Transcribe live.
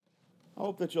I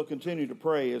hope that you'll continue to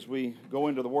pray as we go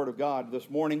into the Word of God this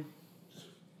morning.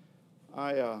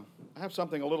 I have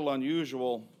something a little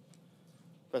unusual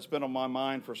that's been on my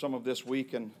mind for some of this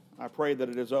week, and I pray that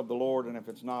it is of the Lord, and if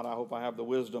it's not, I hope I have the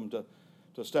wisdom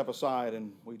to step aside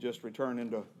and we just return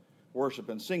into worship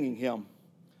and singing Him.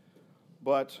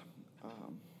 But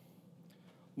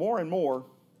more and more,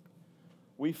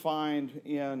 we find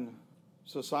in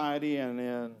society and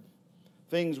in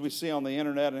things we see on the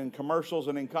internet and in commercials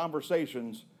and in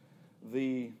conversations,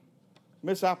 the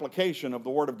misapplication of the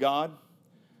Word of God.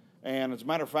 And as a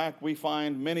matter of fact, we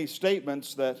find many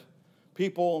statements that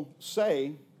people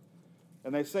say,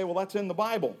 and they say, well, that's in the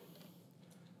Bible.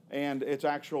 And it's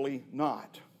actually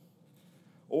not.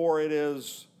 Or it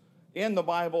is in the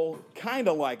Bible kind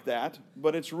of like that,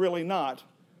 but it's really not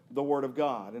the Word of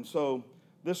God. And so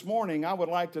this morning, I would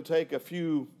like to take a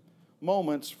few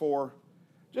moments for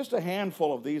just a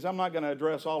handful of these. I'm not going to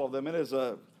address all of them. It is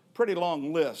a pretty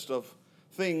long list of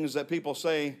things that people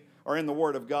say are in the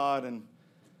Word of God and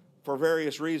for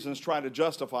various reasons try to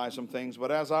justify some things.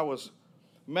 But as I was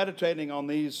meditating on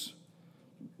these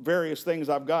various things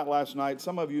I've got last night,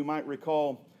 some of you might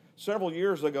recall several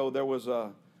years ago there was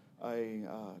a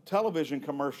television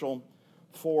commercial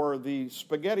for the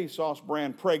spaghetti sauce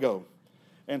brand Prego.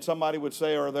 And somebody would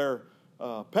say, are there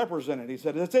peppers in it? He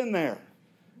said, it's in there.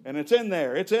 And it's in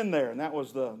there, it's in there. And that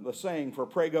was the saying for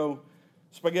Prego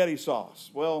spaghetti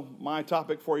sauce. Well, my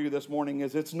topic for you this morning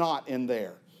is it's not in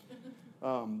there.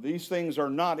 These things are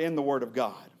not in the Word of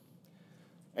God.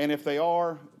 And if they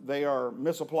are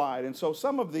misapplied. And so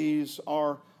some of these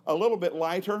are a little bit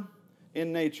lighter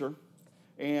in nature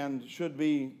and should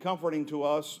be comforting to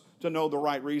us to know the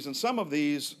right reason. Some of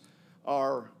these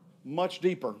are much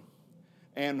deeper,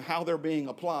 and how they're being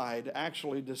applied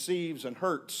actually deceives and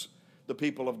hurts the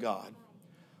people of God.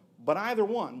 But either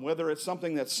one, whether it's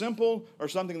something that's simple or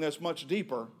something that's much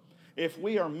deeper, if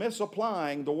we are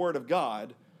misapplying the Word of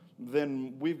God,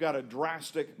 then we've got a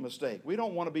drastic mistake. We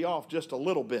don't want to be off just a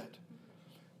little bit.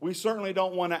 We certainly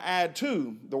don't want to add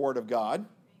to the Word of God.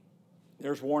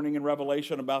 There's warning in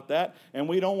Revelation about that. And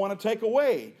we don't want to take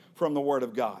away from the Word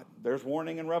of God. There's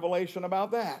warning in Revelation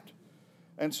about that.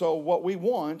 And so what we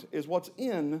want is what's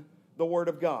in the Word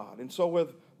of God. And so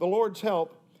with the Lord's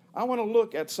help, I want to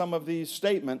look at some of these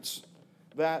statements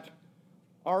that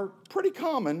are pretty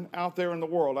common out there in the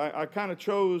world. I kind of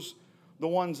chose the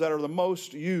ones that are the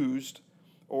most used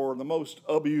or the most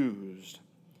abused.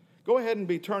 Go ahead and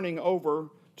be turning over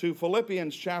to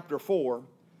Philippians chapter 4.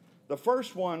 The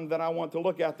first one that I want to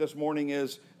look at this morning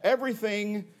is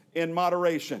everything in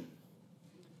moderation.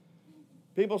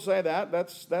 People say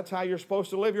that's how you're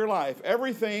supposed to live your life.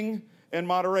 Everything in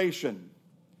moderation.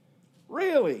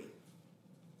 Really?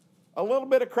 A little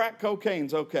bit of crack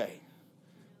cocaine's okay.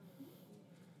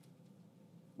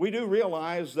 We do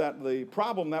realize that the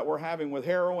problem that we're having with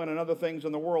heroin and other things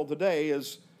in the world today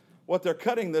is what they're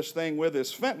cutting this thing with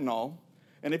is fentanyl.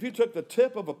 And if you took the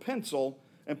tip of a pencil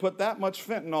and put that much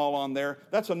fentanyl on there,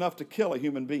 that's enough to kill a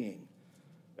human being.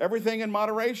 Everything in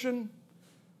moderation?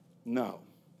 No.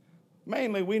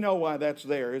 Mainly, we know why that's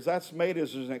there, is that's made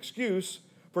as an excuse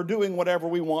for doing whatever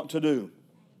we want to do.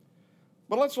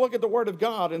 But let's look at the Word of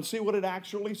God and see what it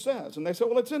actually says. And they say,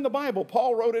 well, it's in the Bible.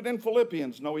 Paul wrote it in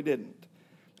Philippians. No, he didn't.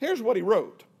 Here's what he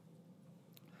wrote.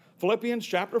 Philippians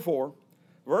chapter 4,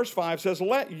 verse 5 says,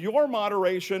 let your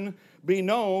moderation be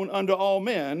known unto all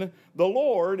men. The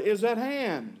Lord is at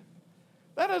hand.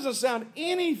 That doesn't sound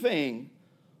anything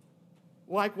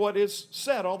like what is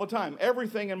said all the time.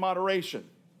 Everything in moderation.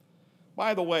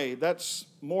 By the way, that's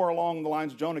more along the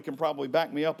lines, Jonah can probably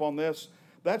back me up on this.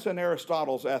 That's in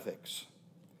Aristotle's Ethics.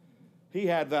 He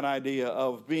had that idea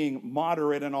of being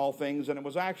moderate in all things, and it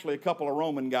was actually a couple of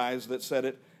Roman guys that said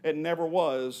it. It never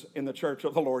was in the church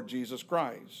of the Lord Jesus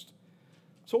Christ.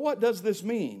 So what does this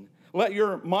mean? Let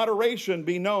your moderation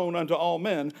be known unto all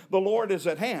men. The Lord is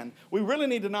at hand. We really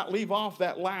need to not leave off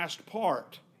that last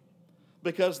part,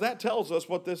 because that tells us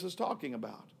what this is talking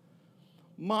about.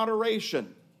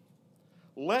 Moderation.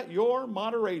 Let your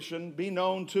moderation be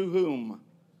known to whom?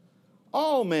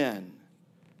 All men,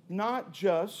 not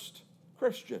just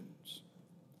Christians.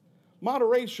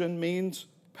 Moderation means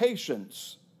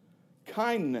patience,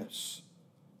 kindness,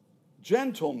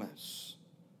 gentleness.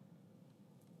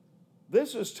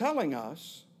 This is telling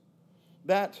us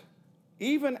that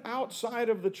even outside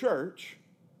of the church,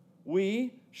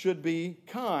 we should be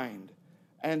kind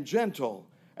and gentle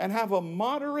and have a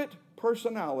moderate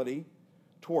personality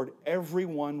toward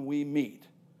everyone we meet.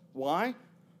 Why?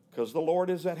 Because the Lord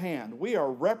is at hand. We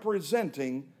are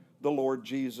representing the Lord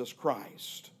Jesus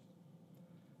Christ.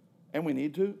 And we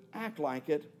need to act like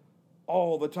it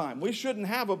all the time. We shouldn't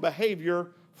have a behavior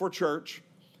for church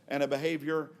and a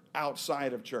behavior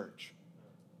outside of church.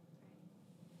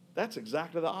 That's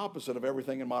exactly the opposite of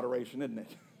everything in moderation, isn't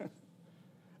it?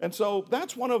 And so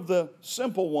that's one of the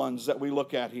simple ones that we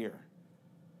look at here.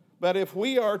 But if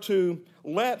we are to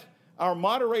let our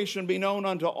moderation be known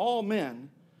unto all men,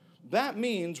 that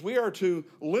means we are to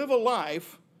live a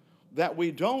life that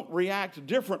we don't react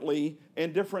differently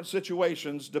in different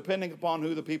situations depending upon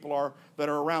who the people are that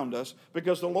are around us.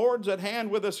 Because the Lord's at hand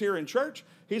with us here in church.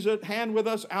 He's at hand with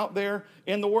us out there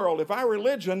in the world. If our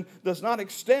religion does not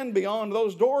extend beyond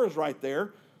those doors right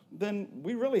there, then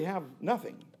we really have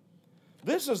nothing.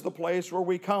 This is the place where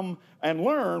we come and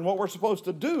learn what we're supposed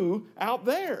to do out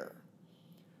there.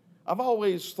 I've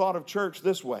always thought of church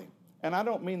this way, and I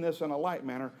don't mean this in a light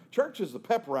manner. Church is the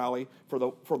pep rally for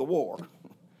the war.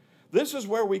 This is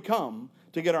where we come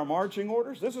to get our marching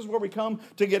orders. This is where we come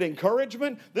to get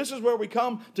encouragement. This is where we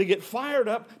come to get fired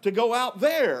up to go out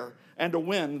there and to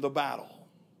win the battle.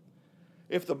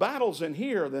 If the battle's in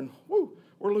here, then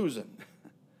we're losing.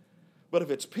 But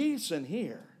if it's peace in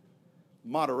here,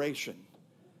 moderation,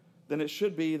 then it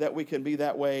should be that we can be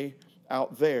that way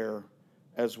out there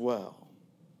as well.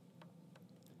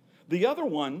 The other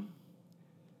one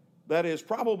that is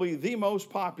probably the most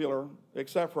popular,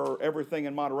 except for everything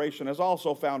in moderation, is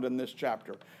also found in this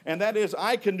chapter. And that is,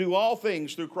 I can do all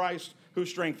things through Christ who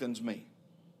strengthens me.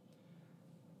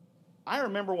 I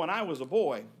remember when I was a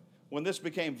boy, when this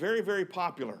became very, very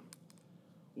popular,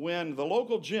 when the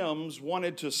local gyms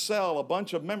wanted to sell a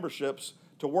bunch of memberships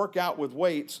to work out with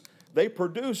weights, they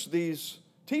produced these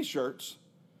T-shirts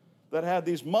that had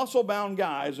these muscle-bound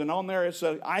guys, and on there it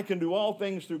said, I can do all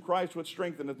things through Christ which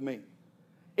strengtheneth me.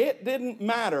 It didn't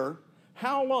matter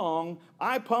how long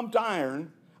I pumped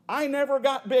iron, I never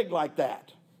got big like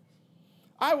that.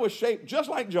 I was shaped just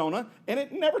like Jonah, and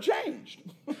it never changed.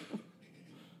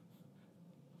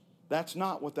 That's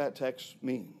not what that text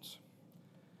means.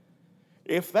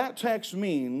 If that text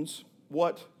means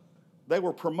what they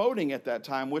were promoting at that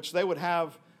time, which they would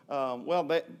have,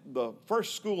 the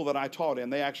first school that I taught in,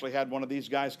 they actually had one of these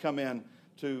guys come in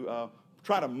to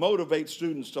try to motivate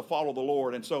students to follow the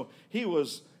Lord. And so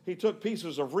he took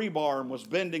pieces of rebar and was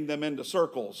bending them into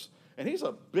circles. And he's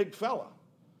a big fella.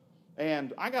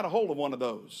 And I got a hold of one of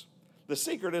those. The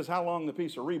secret is how long the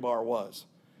piece of rebar was.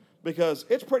 Because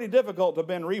it's pretty difficult to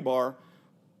bend rebar,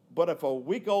 but if a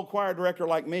week-old choir director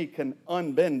like me can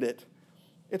unbend it,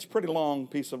 it's a pretty long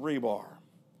piece of rebar.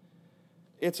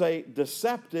 It's a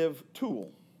deceptive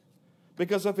tool.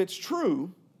 Because if it's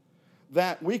true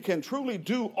that we can truly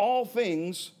do all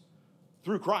things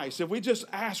through Christ, if we just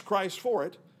ask Christ for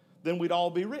it, then we'd all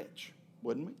be rich,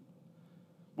 wouldn't we?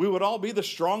 We would all be the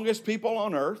strongest people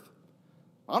on earth.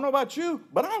 I don't know about you,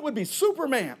 but I would be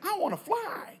Superman. I want to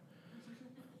fly.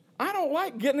 I don't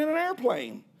like getting in an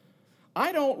airplane. I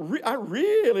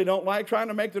really don't like trying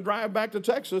to make the drive back to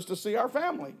Texas to see our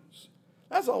families.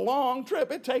 That's a long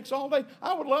trip. It takes all day.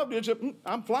 I would love to just,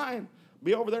 I'm flying.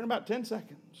 Be over there in about 10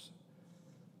 seconds.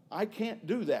 I can't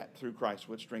do that through Christ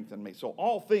which strengthened me. So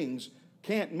all things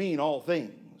can't mean all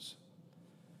things.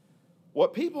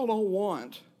 What people don't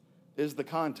want is the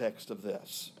context of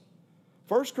this.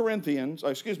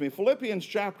 Philippians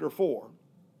chapter 4.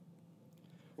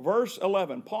 Verse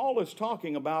 11, Paul is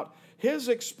talking about his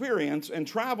experience in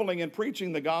traveling and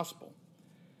preaching the gospel.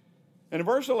 And in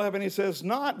verse 11 he says,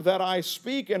 not that I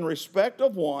speak in respect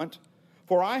of want,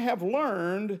 for I have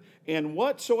learned in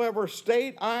whatsoever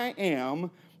state I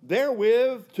am,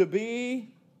 therewith to be,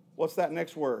 what's that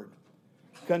next word?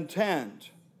 Content.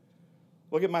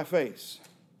 Look at my face.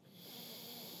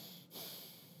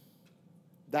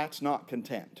 That's not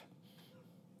content.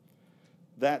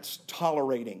 That's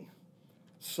tolerating.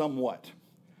 Somewhat.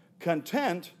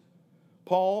 Content,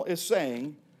 Paul is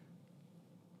saying,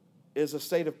 is a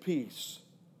state of peace,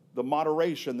 the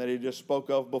moderation that he just spoke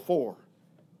of before.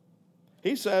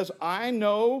 He says, I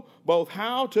know both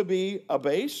how to be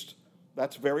abased,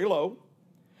 that's very low,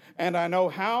 and I know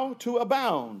how to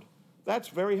abound, that's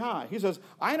very high. He says,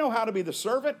 I know how to be the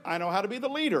servant, I know how to be the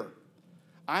leader.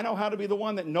 I know how to be the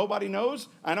one that nobody knows,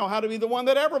 I know how to be the one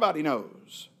that everybody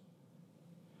knows.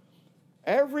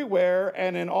 Everywhere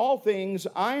and in all things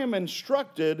I am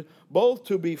instructed both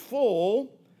to be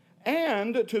full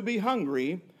and to be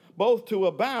hungry, both to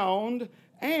abound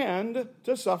and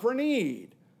to suffer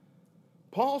need.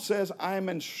 Paul says, I am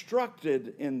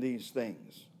instructed in these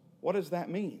things. What does that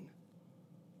mean?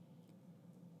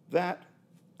 That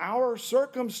our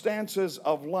circumstances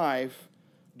of life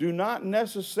do not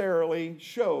necessarily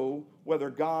show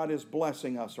whether God is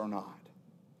blessing us or not.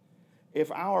 If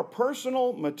our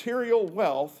personal material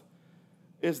wealth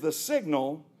is the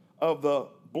signal of the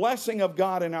blessing of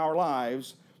God in our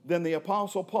lives, then the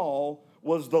Apostle Paul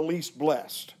was the least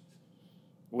blessed.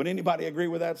 Would anybody agree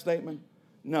with that statement?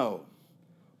 No.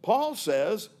 Paul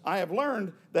says, I have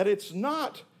learned that it's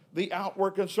not the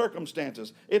outwork of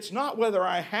circumstances. It's not whether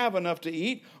I have enough to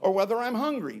eat or whether I'm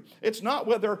hungry. It's not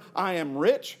whether I am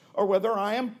rich or whether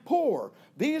I am poor.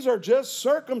 These are just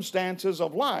circumstances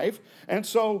of life. And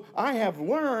so I have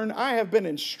learned, I have been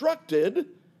instructed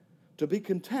to be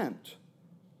content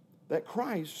that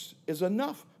Christ is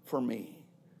enough for me.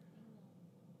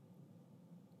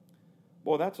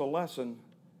 Boy, that's a lesson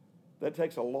that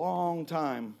takes a long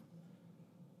time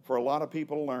for a lot of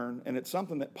people to learn, and it's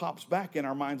something that pops back in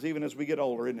our minds even as we get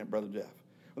older, isn't it, Brother Jeff?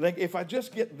 I think if I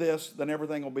just get this, then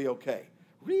everything will be okay.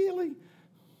 Really?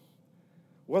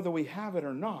 Whether we have it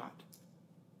or not,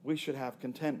 we should have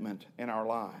contentment in our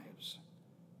lives.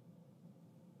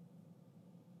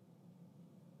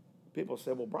 People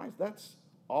say, well, Bryce, that's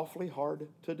awfully hard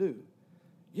to do.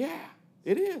 Yeah,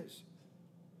 it is.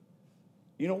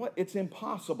 You know what? It's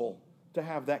impossible to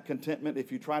have that contentment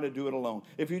if you try to do it alone.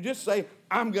 If you just say,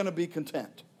 I'm going to be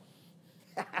content.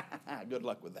 Good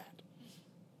luck with that.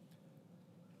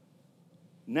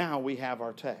 Now we have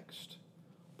our text.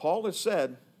 Paul has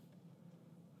said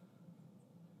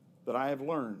that I have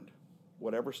learned,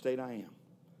 whatever state I am,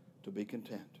 to be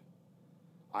content.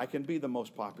 I can be the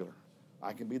most popular.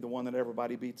 I can be the one that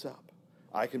everybody beats up.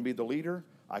 I can be the leader.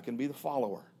 I can be the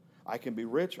follower. I can be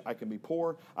rich. I can be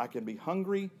poor. I can be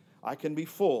hungry. I can be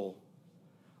full.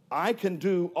 I can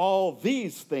do all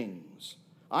these things.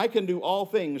 I can do all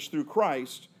things through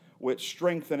Christ, which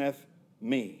strengtheneth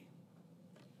me.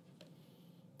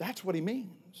 That's what he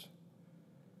means.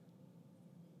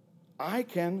 I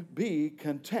can be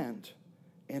content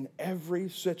in every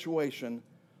situation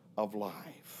of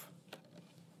life.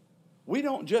 We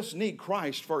don't just need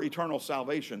Christ for eternal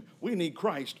salvation. We need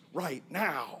Christ right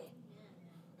now.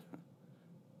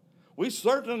 We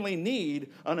certainly need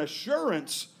an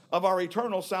assurance of our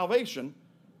eternal salvation.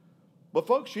 But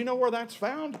folks, you know where that's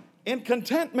found? In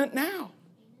contentment now.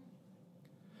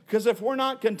 Because if we're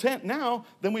not content now,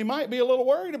 then we might be a little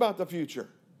worried about the future.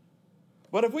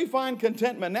 But if we find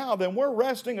contentment now, then we're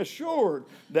resting assured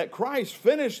that Christ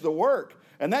finished the work.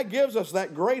 And that gives us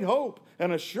that great hope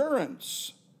and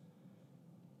assurance.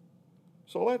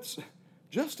 So let's,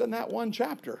 just in that one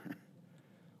chapter,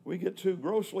 we get two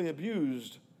grossly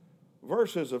abused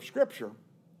verses of Scripture.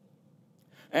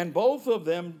 And both of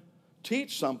them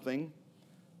teach something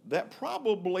that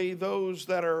probably those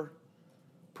that are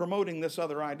promoting this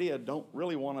other idea don't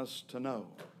really want us to know.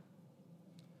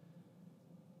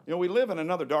 You know, we live in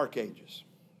another dark ages.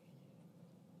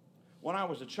 When I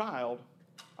was a child,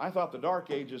 I thought the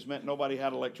dark ages meant nobody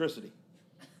had electricity.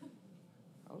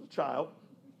 I was a child.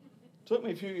 It took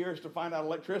me a few years to find out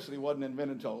electricity wasn't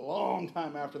invented until a long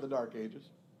time after the dark ages.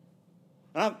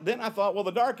 And then I thought, well,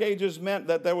 the dark ages meant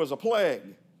that there was a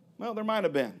plague. Well, there might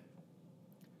have been.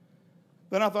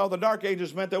 Then I thought the dark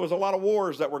ages meant there was a lot of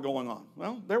wars that were going on.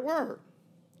 Well, there were.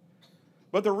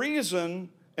 But the reason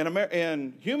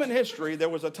in human history there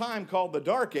was a time called the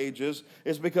dark ages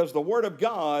is because the word of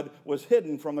God was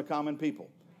hidden from the common people.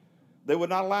 They would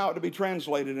not allow it to be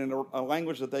translated into a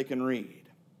language that they can read.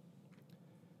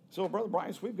 So, Brother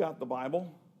Bryce, we've got the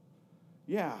Bible.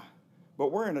 Yeah,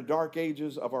 but we're in the dark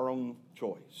ages of our own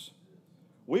choice.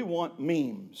 We want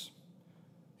memes.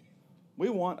 We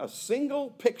want a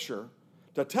single picture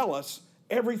to tell us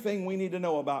everything we need to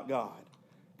know about God.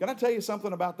 Can I tell you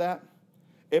something about that?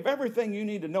 If everything you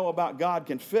need to know about God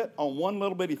can fit on one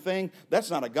little bitty thing, that's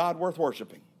not a God worth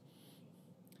worshiping.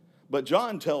 But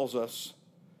John tells us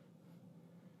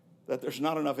that there's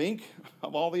not enough ink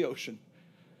of all the ocean.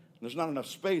 There's not enough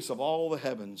space of all the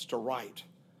heavens to write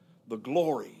the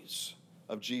glories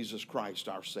of Jesus Christ,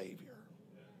 our Savior.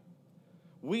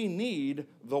 We need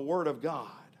the Word of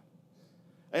God.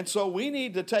 And so we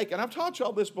need to take, and I've taught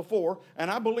y'all this before,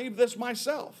 and I believe this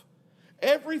myself.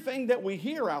 Everything that we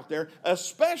hear out there,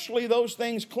 especially those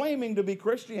things claiming to be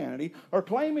Christianity or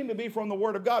claiming to be from the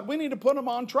Word of God, we need to put them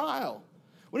on trial.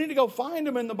 We need to go find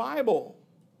them in the Bible,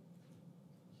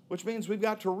 which means we've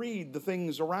got to read the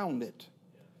things around it.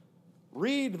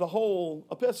 Read the whole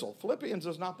epistle. Philippians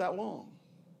is not that long.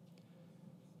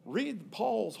 Read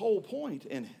Paul's whole point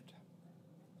in it.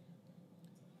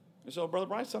 And so, Brother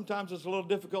Bryce, sometimes it's a little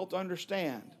difficult to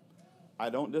understand.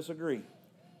 I don't disagree.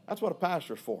 That's what a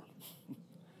pastor's for.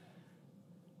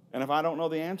 And if I don't know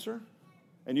the answer,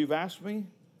 and you've asked me,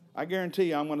 I guarantee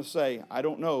you I'm going to say, I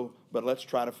don't know, but let's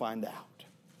try to find out.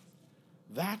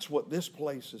 That's what this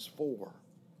place is for,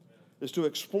 is to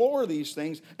explore these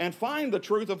things and find the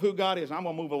truth of who God is. I'm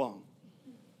going to move along.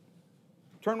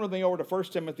 Turn with me over to 1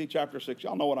 Timothy chapter 6.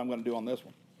 Y'all know what I'm going to do on this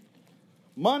one.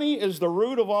 Money is the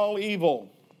root of all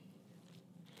evil.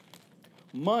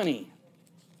 Money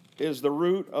is the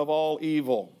root of all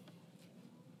evil.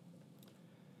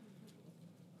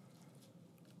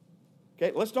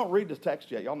 Okay, let's don't read this text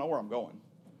yet. Y'all know where I'm going.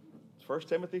 It's 1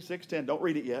 Timothy 6:10. Don't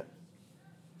read it yet.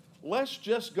 Let's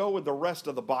just go with the rest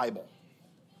of the Bible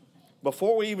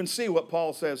before we even see what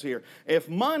Paul says here. If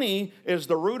money is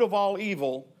the root of all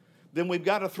evil, then we've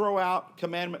got to throw out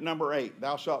commandment number 8,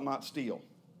 thou shalt not steal.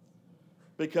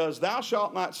 Because thou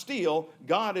shalt not steal,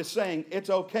 God is saying it's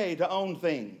okay to own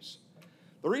things.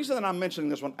 The reason that I'm mentioning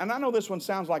this one, and I know this one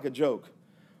sounds like a joke,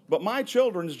 but my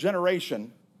children's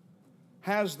generation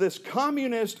has this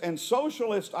communist and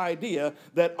socialist idea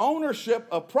that ownership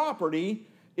of property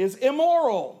is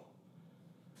immoral.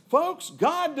 Folks,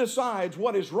 God decides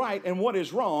what is right and what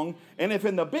is wrong, and if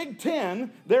in the Big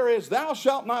Ten there is thou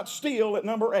shalt not steal at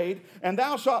number 8 and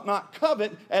thou shalt not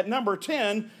covet at number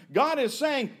 10, God is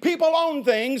saying people own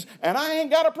things and I ain't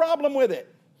got a problem with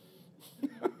it.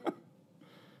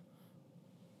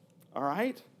 All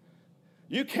right?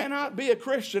 You cannot be a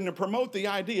Christian and promote the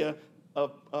idea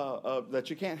of that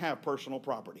you can't have personal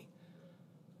property.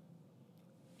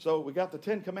 So we got the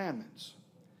 10 Commandments.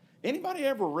 Anybody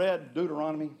ever read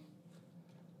Deuteronomy?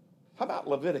 How about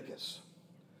Leviticus?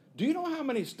 Do you know how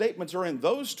many statements are in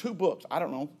those two books? I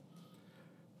don't know.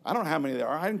 I don't know how many there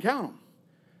are. I didn't count them.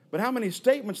 But how many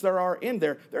statements there are in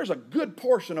there? There's a good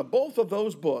portion of both of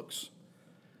those books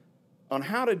on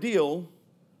how to deal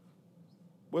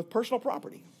with personal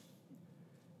property.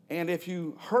 And if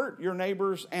you hurt your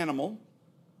neighbor's animal,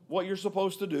 what you're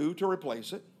supposed to do to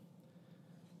replace it.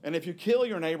 And if you kill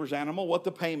your neighbor's animal, what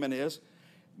the payment is.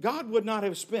 God would not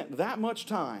have spent that much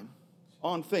time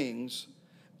on things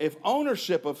if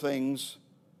ownership of things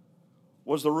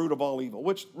was the root of all evil,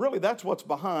 which really that's what's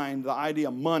behind the idea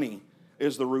money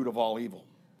is the root of all evil.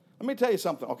 Let me tell you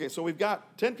something. Okay, so we've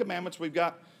got 10 Commandments. We've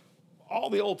got all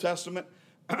the Old Testament.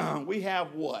 We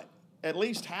have what? At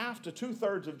least half to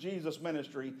 2/3 of Jesus'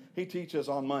 ministry, he teaches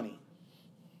on money.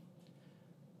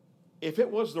 If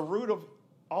it was the root of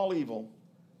all evil,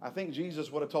 I think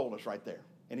Jesus would have told us right there,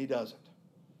 and he doesn't.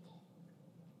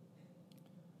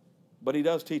 But he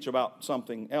does teach about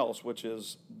something else, which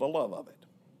is the love of it.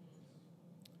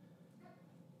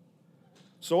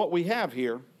 So what we have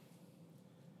here,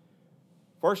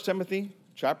 1 Timothy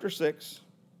chapter 6,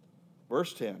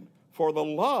 verse 10, for the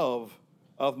love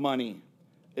of money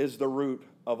is the root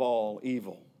of all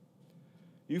evil.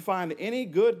 You find any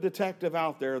good detective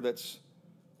out there that's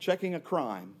checking a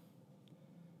crime,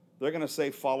 they're going to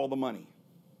say, follow the money.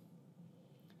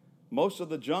 Most of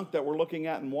the junk that we're looking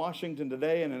at in Washington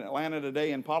today and in Atlanta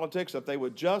today in politics, if they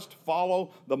would just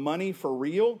follow the money for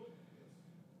real,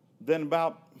 then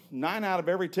about 9 out of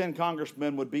every 10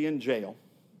 congressmen would be in jail.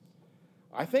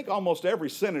 I think almost every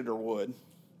senator would.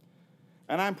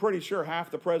 And I'm pretty sure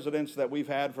half the presidents that we've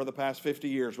had for the past 50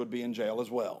 years would be in jail as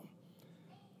well.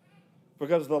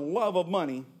 Because the love of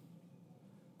money,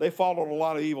 they followed a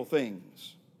lot of evil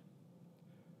things.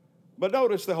 But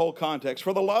notice the whole context.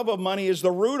 For the love of money is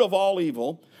the root of all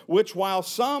evil, which while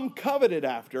some coveted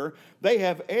after, they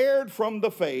have erred from the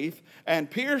faith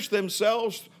and pierced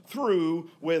themselves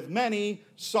through with many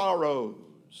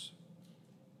sorrows.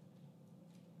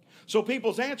 So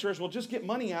people's answer is, well, just get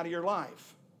money out of your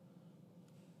life.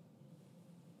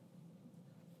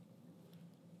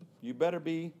 You better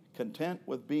be content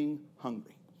with being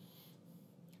hungry.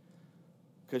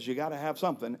 Because you got to have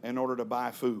something in order to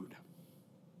buy food.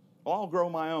 I'll grow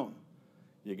my own.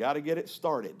 You got to get it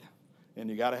started.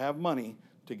 And you got to have money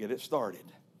to get it started.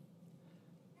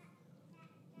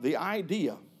 The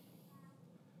idea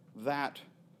that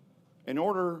in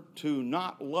order to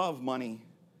not love money,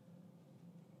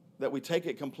 that we take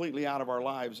it completely out of our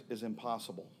lives is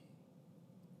impossible.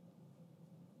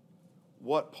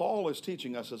 What Paul is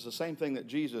teaching us is the same thing that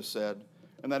Jesus said,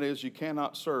 and that is you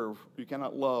cannot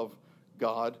love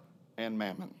God and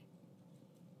mammon.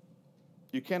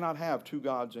 You cannot have two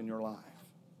gods in your life.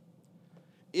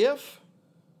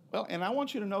 And I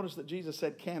want you to notice that Jesus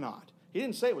said cannot. He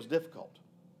didn't say it was difficult.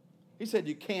 He said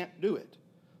you can't do it.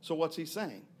 So what's he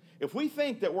saying? If we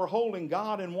think that we're holding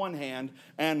God in one hand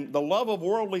and the love of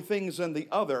worldly things in the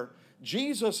other,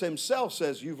 Jesus himself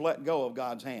says you've let go of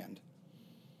God's hand.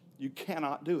 You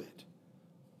cannot do it.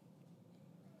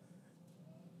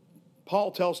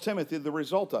 Paul tells Timothy the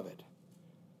result of it.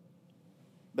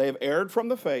 They have erred from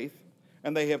the faith,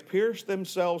 and they have pierced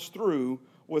themselves through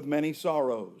with many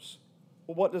sorrows.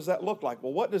 Well, what does that look like?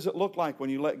 Well, what does it look like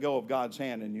when you let go of God's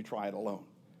hand and you try it alone?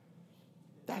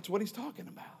 That's what he's talking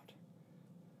about.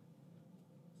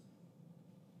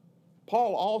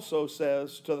 Paul also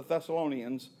says to the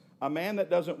Thessalonians, a man that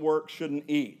doesn't work shouldn't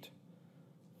eat.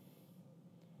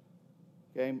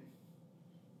 Okay?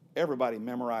 Everybody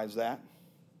memorize that.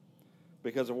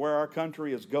 Because of where our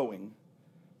country is going,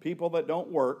 people that don't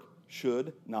work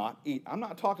should not eat. I'm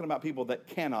not talking about people that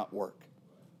cannot work.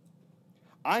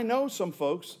 I know some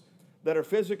folks that are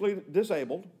physically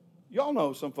disabled. Y'all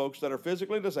know some folks that are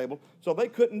physically disabled, so they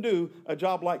couldn't do a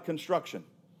job like construction.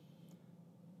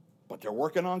 But they're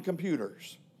working on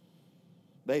computers.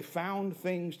 They found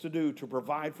things to do to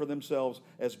provide for themselves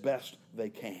as best they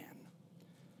can.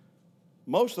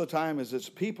 Most of the time is it's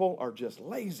people are just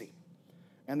lazy,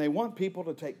 and they want people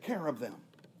to take care of them.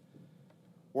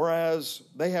 Whereas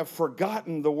they have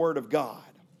forgotten the Word of God.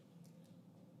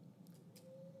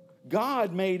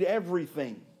 God made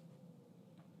everything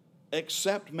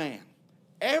except man.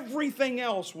 Everything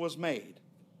else was made.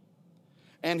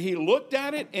 And He looked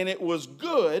at it and it was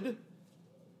good.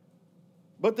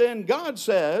 But then God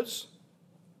says,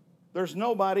 there's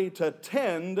nobody to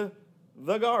tend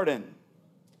the garden.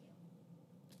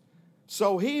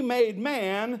 So He made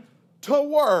man to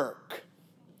work.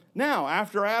 Now,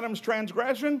 after Adam's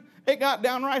transgression, it got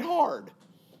downright hard.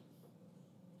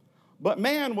 But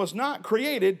man was not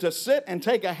created to sit and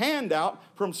take a handout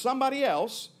from somebody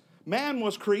else. Man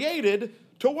was created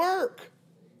to work.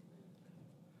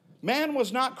 Man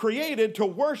was not created to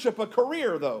worship a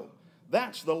career, though.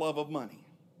 That's the love of money.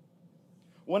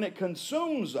 When it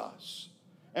consumes us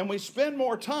and we spend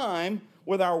more time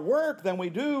with our work than we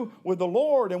do with the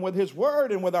Lord and with His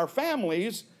Word and with our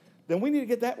families, then we need to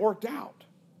get that worked out.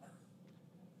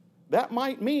 That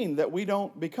might mean that we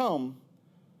don't become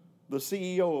the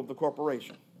CEO of the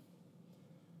corporation.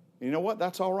 You know what?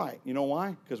 That's all right. You know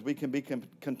why? Because we can be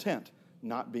content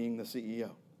not being the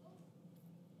CEO.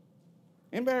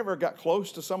 Anybody ever got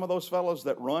close to some of those fellows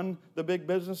that run the big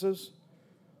businesses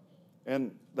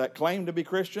and that claim to be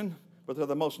Christian, but they're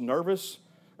the most nervous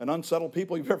and unsettled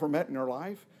people you've ever met in your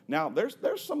life? Now, there's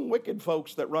some wicked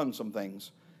folks that run some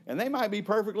things, and they might be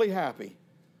perfectly happy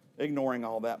ignoring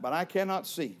all that, but I cannot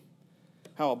see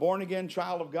how a born-again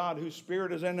child of God whose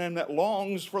spirit is in him that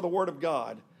longs for the Word of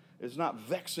God is not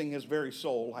vexing his very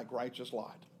soul like righteous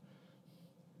Lot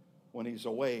when he's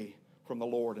away from the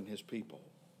Lord and His people.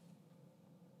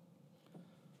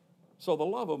 So the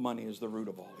love of money is the root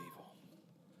of all evil.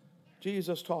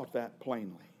 Jesus taught that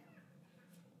plainly.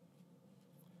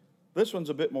 This one's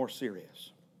a bit more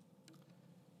serious.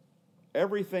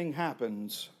 Everything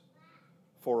happens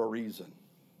for a reason.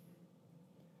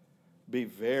 Be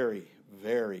very,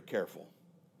 very careful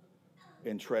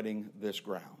in treading this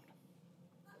ground.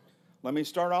 Let me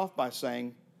start off by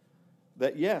saying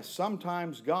that yes,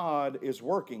 sometimes God is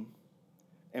working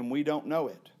and we don't know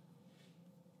it.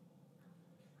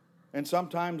 And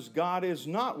sometimes God is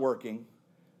not working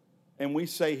and we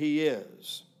say He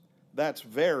is. That's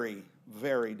very,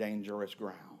 very dangerous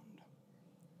ground.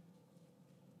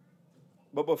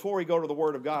 But before we go to the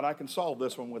Word of God, I can solve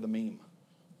this one with a meme.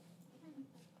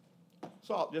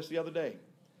 Saw it just the other day.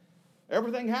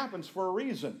 Everything happens for a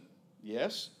reason.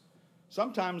 Yes.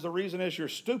 Sometimes the reason is you're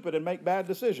stupid and make bad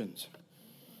decisions.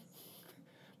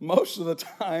 Most of the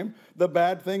time, the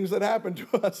bad things that happen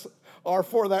to us are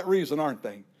for that reason, aren't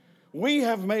they? We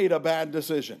have made a bad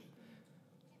decision.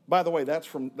 By the way,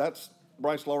 that's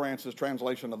Bryce Lawrence's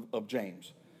translation of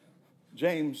James.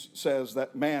 James says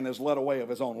that man is led away of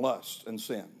his own lusts and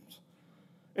sins.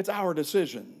 It's our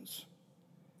decisions.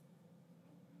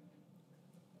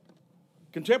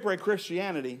 Contemporary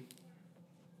Christianity,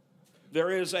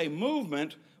 there is a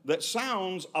movement that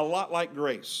sounds a lot like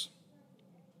grace.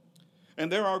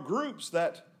 And there are groups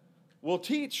that will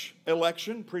teach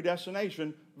election,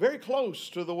 predestination, very close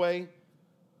to the way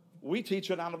we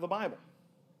teach it out of the Bible.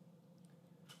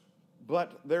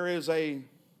 But there is a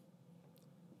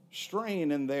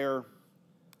strain in there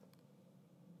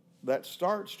that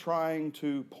starts trying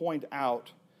to point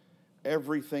out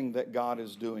everything that God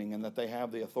is doing and that they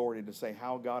have the authority to say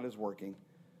how God is working.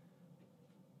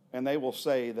 And they will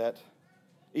say that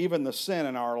even the sin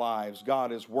in our lives,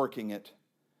 God is working it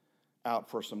out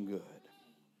for some good.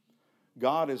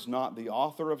 God is not the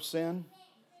author of sin.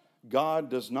 God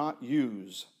does not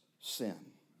use sin.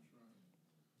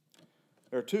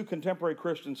 There are two contemporary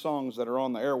Christian songs that are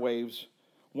on the airwaves.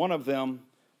 One of them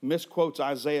misquotes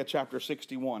Isaiah chapter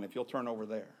 61, if you'll turn over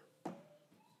there.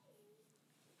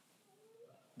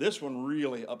 This one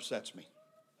really upsets me.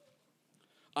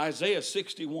 Isaiah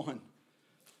 61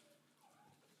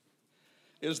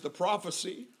 is the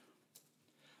prophecy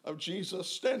of Jesus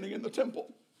standing in the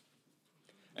temple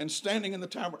and standing in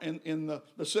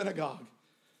the synagogue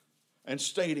and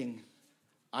stating,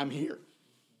 I'm here.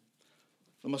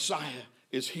 The Messiah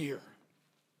is here.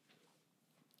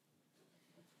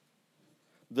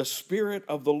 The Spirit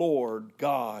of the Lord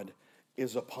God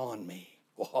is upon me.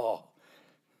 Whoa.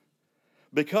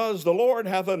 Because the Lord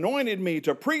hath anointed me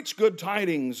to preach good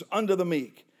tidings unto the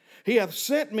meek. He hath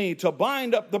sent me to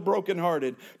bind up the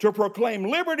brokenhearted, to proclaim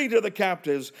liberty to the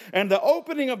captives, and the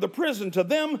opening of the prison to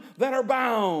them that are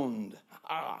bound.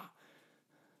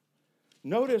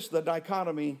 Notice the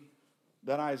dichotomy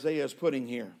that Isaiah is putting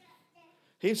here.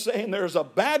 He's saying there's a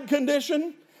bad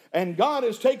condition, and God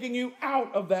is taking you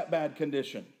out of that bad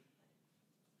condition.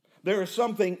 There is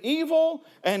something evil,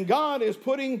 and God is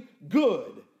putting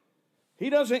good. He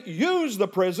doesn't use the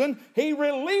prison. He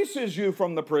releases you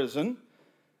from the prison.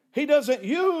 He doesn't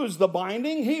use the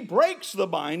binding. He breaks the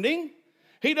binding.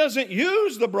 He doesn't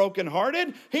use the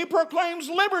brokenhearted. He proclaims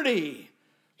liberty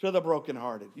to the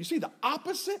brokenhearted. You see the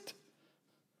opposite?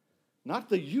 Not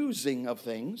the using of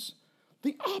things.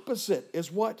 The opposite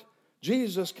is what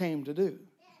Jesus came to do.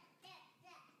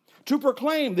 To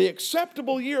proclaim the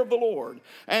acceptable year of the Lord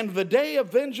and the day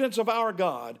of vengeance of our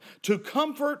God, to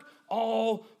comfort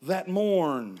all that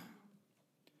mourn,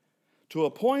 to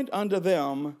appoint unto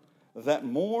them that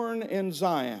mourn in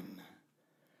Zion,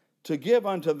 to give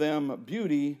unto them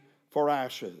beauty for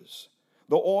ashes,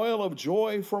 the oil of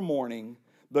joy for mourning,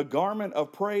 the garment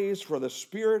of praise for the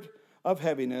spirit of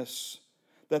heaviness,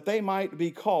 that they might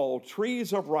be called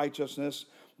trees of righteousness,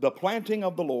 the planting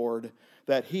of the Lord,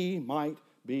 that he might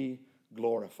be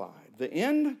glorified. The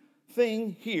end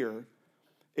thing here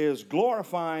is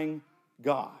glorifying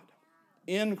God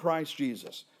in Christ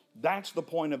Jesus. That's the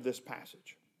point of this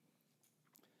passage.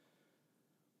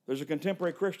 There's a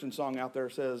contemporary Christian song out there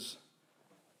that says,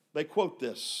 they quote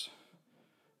this,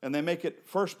 and they make it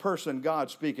first person God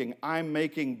speaking, I'm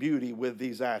making beauty with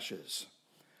these ashes.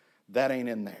 That ain't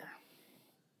in there.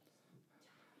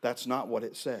 That's not what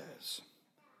it says.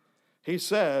 He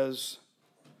says,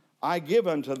 I give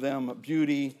unto them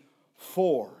beauty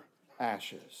for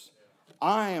ashes.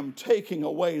 I am taking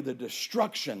away the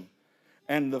destruction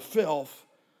and the filth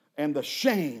and the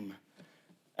shame,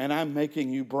 and I'm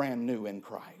making you brand new in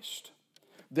Christ.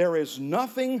 There is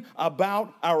nothing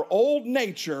about our old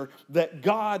nature that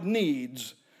God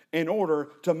needs in order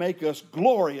to make us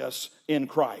glorious in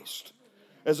Christ.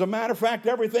 As a matter of fact,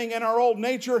 everything in our old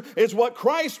nature is what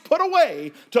Christ put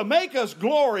away to make us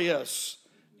glorious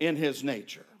in his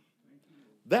nature.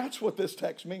 That's what this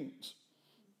text means.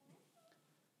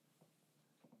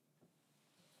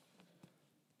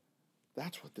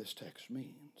 That's what this text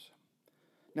means.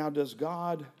 Now, does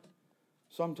God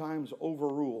sometimes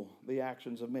overrule the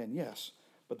actions of men? Yes,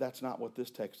 but that's not what this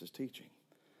text is teaching.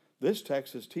 This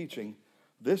text is teaching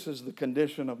this is the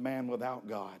condition of man without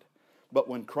God. But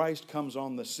when Christ comes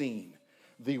on the scene,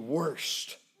 the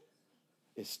worst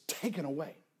is taken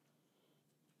away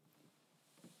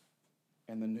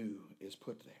and the new is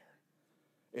put there.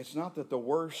 It's not that the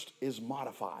worst is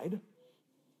modified.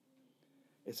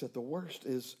 It's that the worst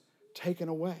is taken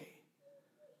away.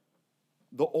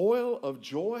 The oil of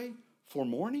joy for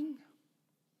mourning,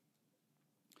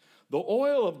 the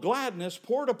oil of gladness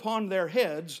poured upon their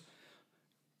heads.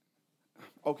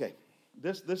 Okay,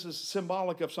 this is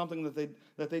symbolic of something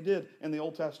that they did in the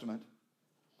Old Testament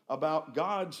about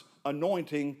God's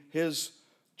anointing his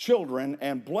children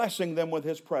and blessing them with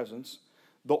his presence.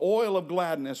 The oil of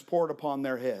gladness poured upon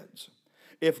their heads.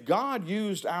 If God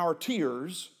used our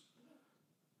tears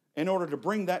in order to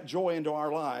bring that joy into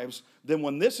our lives, then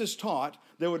when this is taught,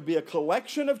 there would be a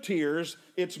collection of tears,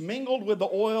 it's mingled with the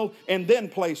oil, and then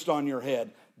placed on your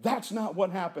head. That's not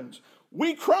what happens.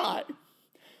 We cry.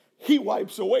 He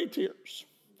wipes away tears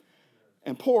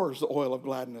and pours the oil of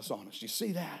gladness on us. You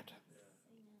see that?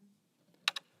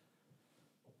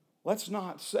 Let's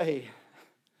not say,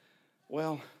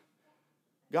 well,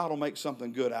 God will make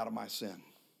something good out of my sin.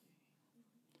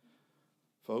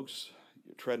 Folks,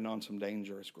 you're treading on some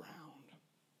dangerous ground.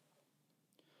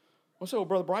 Well, so,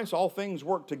 Brother Bryce, all things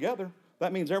work together.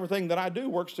 That means everything that I do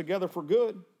works together for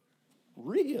good.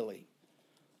 Really?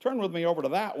 Turn with me over to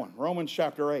that one, Romans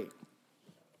chapter 8.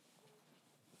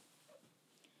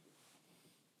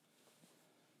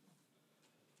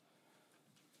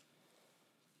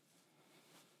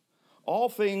 All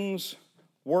things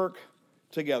work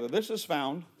together. This is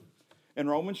found in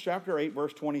Romans chapter 8,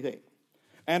 verse 28.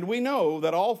 And we know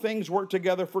that all things work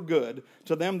together for good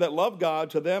to them that love God,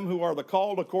 to them who are the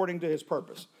called according to his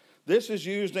purpose. This is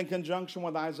used in conjunction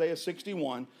with Isaiah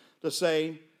 61 to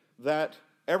say that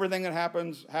everything that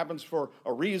happens for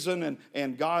a reason,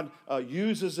 and God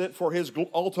uses it for his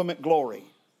ultimate glory.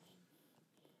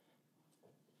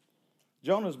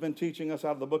 Jonah's been teaching us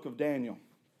out of the book of Daniel.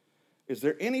 Is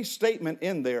there any statement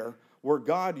in there where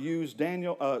God used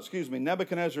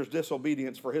Nebuchadnezzar's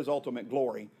disobedience for his ultimate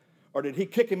glory? Or did he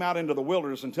kick him out into the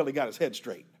wilderness until he got his head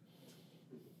straight?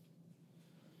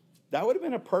 That would have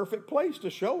been a perfect place to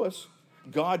show us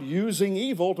God using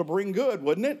evil to bring good,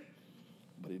 wouldn't it?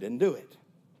 But he didn't do it.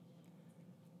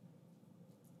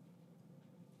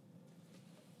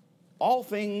 All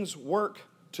things work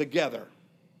together.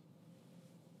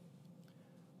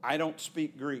 I don't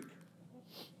speak Greek,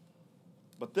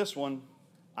 but this one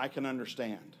I can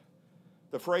understand.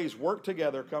 The phrase work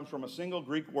together comes from a single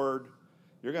Greek word.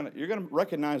 You're gonna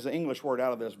recognize the English word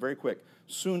out of this very quick.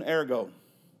 Synergo.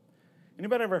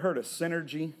 Anybody ever heard of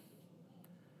synergy?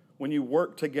 When you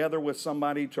work together with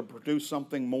somebody to produce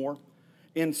something more.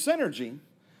 In synergy,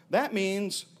 that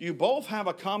means you both have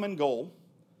a common goal.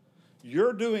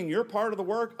 You're doing your part of the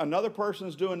work, another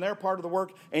person's doing their part of the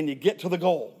work, and you get to the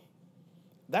goal.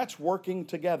 That's working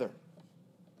together.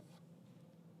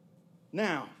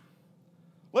 Now,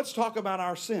 let's talk about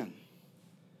our sin.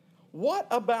 What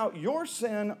about your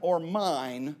sin or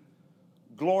mine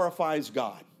glorifies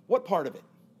God? What part of it?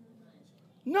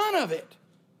 None of it.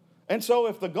 And so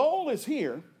if the goal is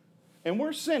here and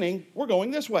we're sinning, we're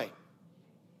going this way.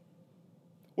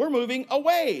 We're moving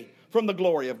away from the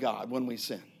glory of God when we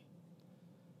sin.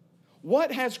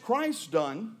 What has Christ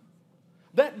done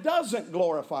that doesn't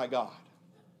glorify God?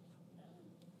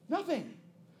 Nothing.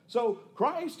 So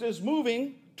Christ is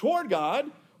moving toward God.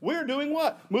 We're doing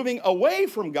what? Moving away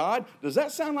from God. Does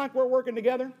that sound like we're working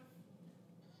together?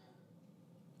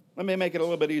 Let me make it a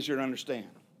little bit easier to understand.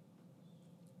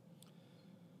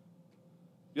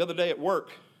 The other day at work,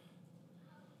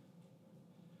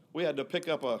 we had to pick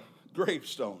up a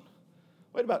gravestone.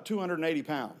 Weighed about 280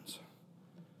 pounds.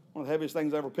 One of the heaviest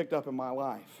things I ever picked up in my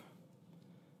life.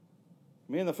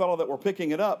 Me and the fellow that were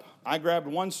picking it up, I grabbed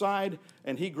one side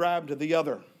and he grabbed the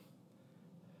other.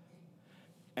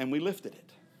 And we lifted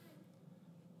it.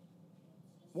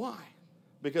 Why?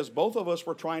 Because both of us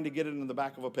were trying to get it in the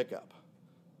back of a pickup.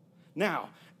 Now,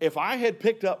 if I had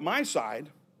picked up my side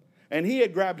and he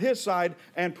had grabbed his side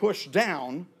and pushed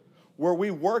down, were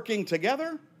we working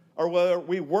together or were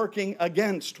we working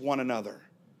against one another?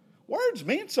 Words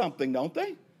mean something, don't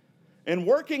they? In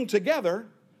working together,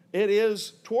 it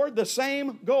is toward the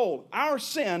same goal. Our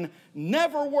sin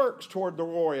never works toward the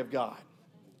glory of God.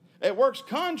 It works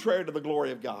contrary to the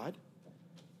glory of God.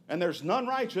 And there's none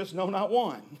righteous, no, not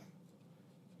one.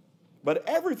 But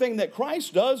everything that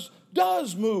Christ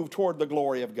does move toward the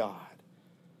glory of God.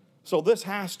 So this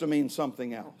has to mean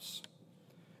something else.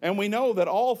 And we know that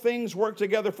all things work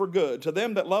together for good, to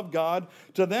them that love God,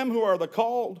 to them who are the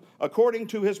called according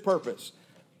to his purpose.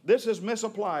 This is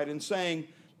misapplied in saying,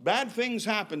 bad things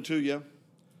happen to you,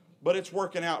 but it's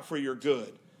working out for your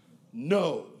good.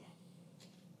 No.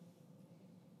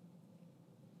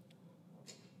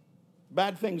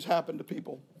 Bad things happen to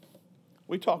people.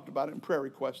 We talked about it in prayer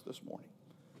request this morning.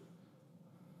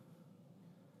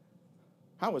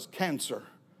 How is cancer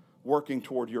working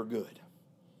toward your good?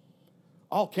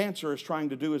 All cancer is trying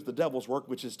to do is the devil's work,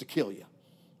 which is to kill you.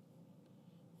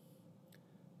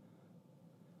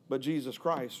 But Jesus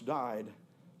Christ died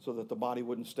so that the body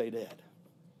wouldn't stay dead.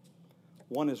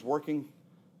 One is working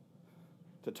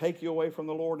to take you away from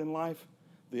the Lord in life.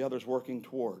 The other's working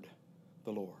toward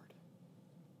the Lord.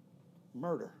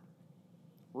 Murder,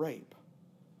 rape,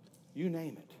 you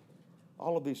name it.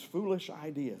 All of these foolish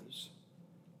ideas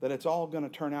that it's all going to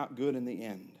turn out good in the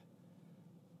end.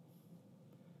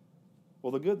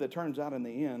 Well, the good that turns out in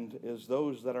the end is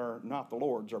those that are not the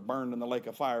Lord's are burned in the lake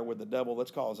of fire with the devil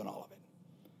that's causing all of it,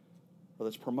 or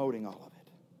that's promoting all of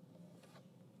it.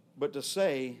 But to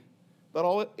say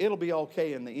that it'll be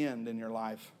okay in the end in your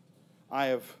life, I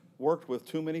have worked with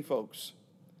too many folks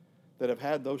that have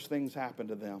had those things happen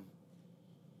to them.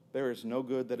 There is no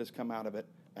good that has come out of it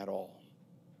at all.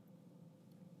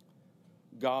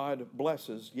 God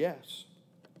blesses, yes.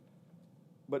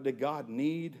 But did God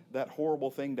need that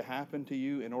horrible thing to happen to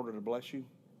you in order to bless you?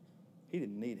 He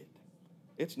didn't need it.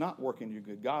 It's not working to your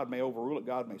good. God may overrule it.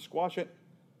 God may squash it.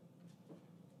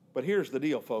 But here's the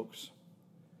deal, folks.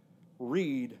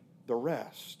 Read the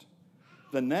rest.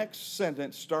 The next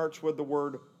sentence starts with the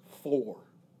word for.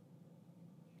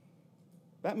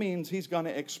 That means he's going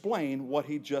to explain what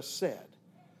he just said.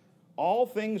 All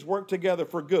things work together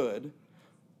for good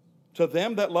to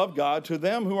them that love God, to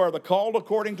them who are the called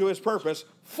according to his purpose,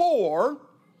 for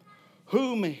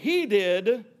whom he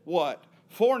did what?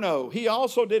 Foreknow. He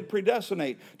also did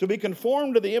predestinate to be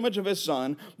conformed to the image of his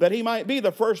Son, that he might be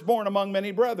the firstborn among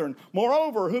many brethren.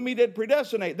 Moreover, whom he did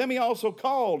predestinate, them he also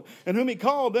called. And whom he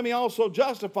called, them he also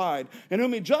justified. And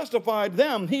whom he justified,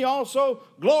 them he also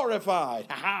glorified.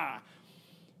 Ha ha!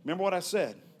 Remember what I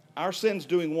said. Our sin's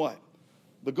doing what?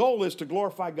 The goal is to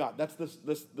glorify God. That's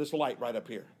this light right up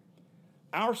here.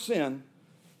 Our sin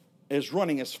is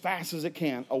running as fast as it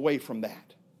can away from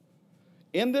that.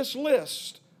 In this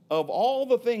list of all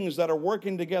the things that are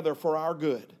working together for our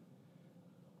good,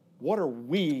 what are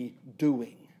we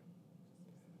doing?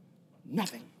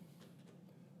 Nothing.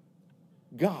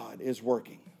 God is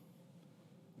working.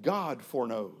 God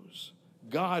foreknows.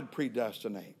 God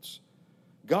predestinates.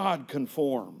 God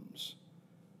conforms.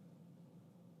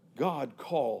 God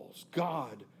calls.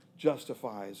 God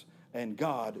justifies. And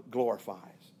God glorifies.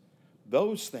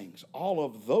 Those things, all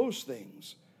of those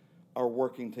things are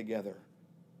working together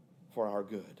for our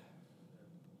good.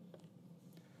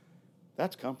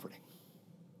 That's comforting.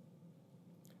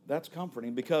 That's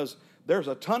comforting because there's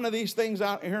a ton of these things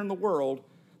out here in the world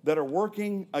that are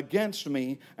working against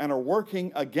me and are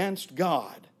working against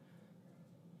God.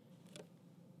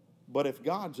 But if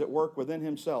God's at work within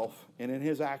himself and in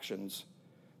his actions,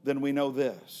 then we know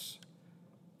this.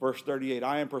 Verse 38,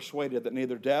 I am persuaded that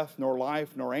neither death, nor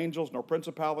life, nor angels, nor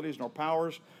principalities, nor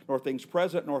powers, nor things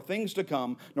present, nor things to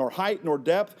come, nor height, nor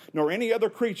depth, nor any other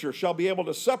creature shall be able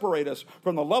to separate us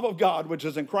from the love of God which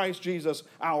is in Christ Jesus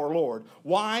our Lord.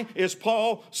 Why is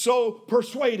Paul so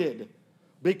persuaded?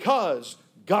 Because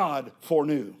God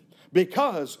foreknew.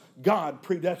 Because God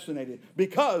predestinated.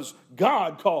 Because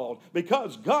God called.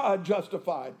 Because God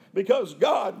justified. Because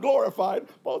God glorified.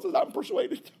 Paul says, I'm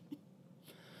persuaded.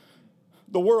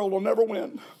 The world will never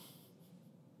win.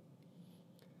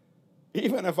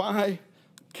 Even if I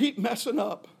keep messing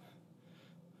up.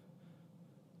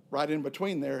 Right in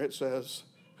between there it says,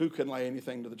 who can lay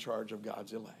anything to the charge of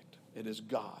God's elect? It is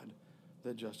God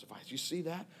that justifies. You see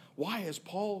that? Why is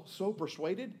Paul so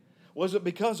persuaded? Was it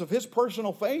because of his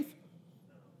personal faith?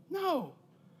 No.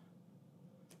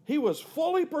 He was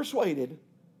fully persuaded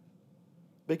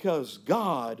because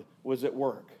God was at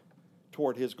work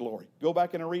toward his glory. Go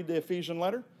back and read the Ephesian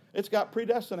letter. It's got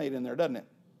predestinate in there, doesn't it?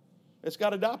 It's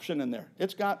got adoption in there.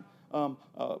 It's got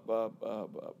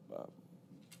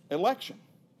election.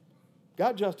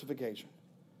 Got justification.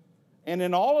 And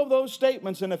in all of those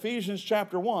statements in Ephesians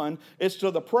chapter 1, it's to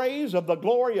the praise of the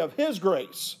glory of his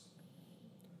grace.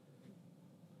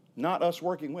 Not us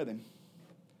working with him,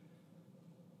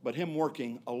 but him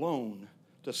working alone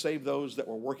to save those that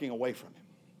were working away from him.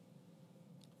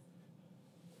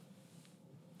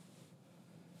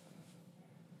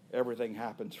 Everything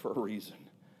happens for a reason.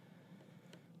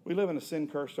 We live in a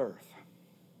sin-cursed earth.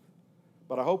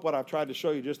 But I hope what I've tried to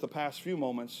show you just the past few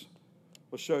moments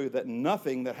will show you that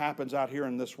nothing that happens out here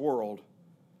in this world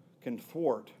can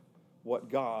thwart what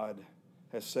God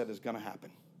has said is going to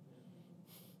happen.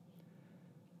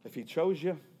 If he chose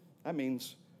you, that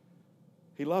means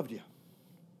he loved you.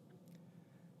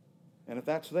 And if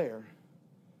that's there,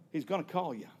 he's going to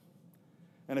call you.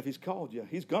 And if he's called you,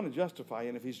 he's going to justify you.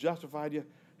 And if he's justified you,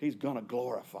 he's going to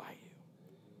glorify you.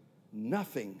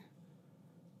 Nothing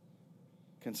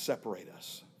can separate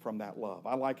us from that love.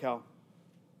 I like how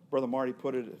Brother Marty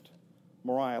put it at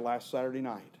Moriah last Saturday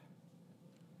night.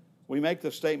 We make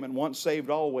the statement, once saved,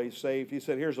 always saved. He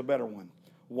said, here's a better one.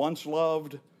 Once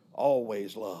loved,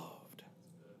 always loved.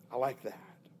 I like that.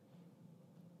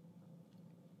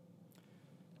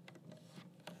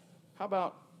 How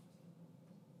about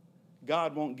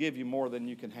God won't give you more than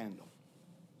you can handle?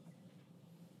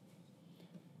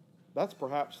 That's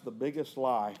perhaps the biggest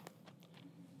lie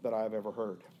that I've ever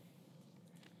heard.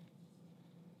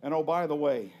 And oh, by the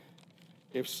way,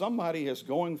 if somebody is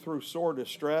going through sore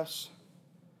distress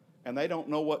and they don't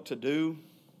know what to do,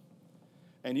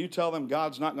 and you tell them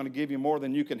God's not going to give you more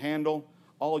than you can handle,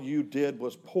 all you did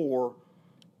was pour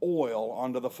oil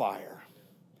onto the fire.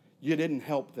 You didn't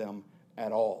help them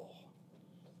at all.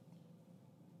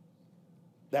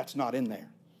 That's not in there.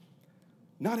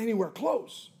 Not anywhere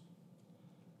close.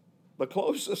 The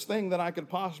closest thing that I could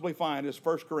possibly find is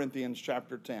 1 Corinthians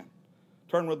chapter 10.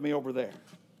 Turn with me over there.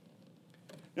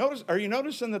 Are you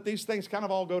noticing that these things kind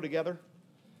of all go together?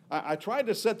 I tried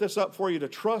to set this up for you to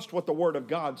trust what the Word of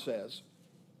God says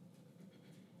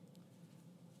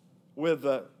with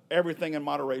everything in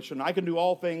moderation. I can do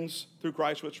all things through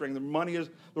Christ which strengthens. Money is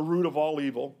the root of all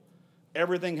evil.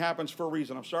 Everything happens for a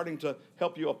reason. I'm starting to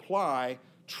help you apply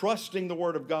trusting the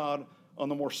Word of God on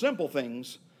the more simple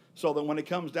things so that when it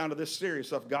comes down to this serious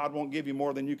stuff, God won't give you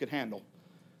more than you can handle.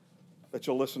 That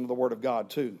you'll listen to the Word of God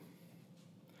too.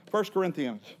 1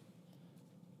 Corinthians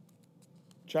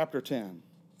chapter 10.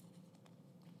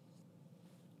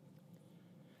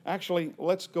 Actually,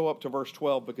 let's go up to verse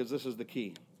 12 because this is the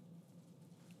key.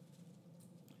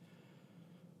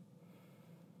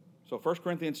 So 1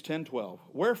 Corinthians 10:12.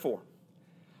 Wherefore,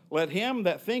 let him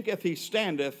that thinketh he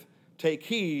standeth take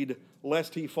heed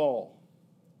lest he fall.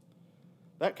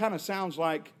 That kind of sounds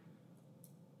like,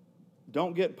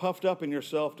 don't get puffed up in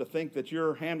yourself to think that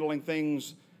you're handling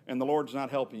things and the Lord's not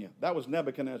helping you. That was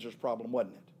Nebuchadnezzar's problem,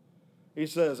 wasn't it? He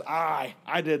says, I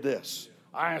did this.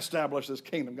 I established this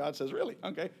kingdom. God says, really?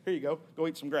 Okay, here you go. Go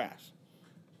eat some grass.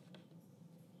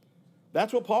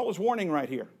 That's what Paul was warning right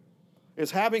here,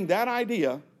 is having that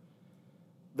idea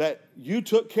that you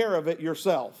took care of it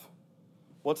yourself.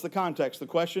 What's the context? The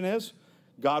question is,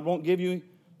 God won't give you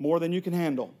more than you can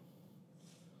handle.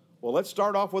 Well, let's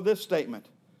start off with this statement.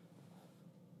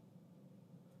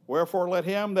 Wherefore let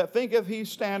him that thinketh he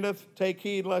standeth take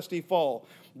heed lest he fall.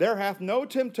 There hath no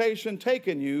temptation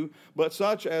taken you, but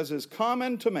such as is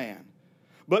common to man.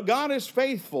 But God is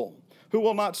faithful, who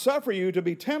will not suffer you to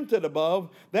be tempted above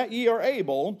that ye are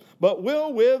able, but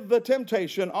will with the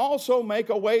temptation also make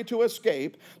a way to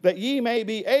escape, that ye may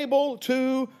be able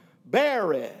to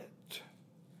bear it.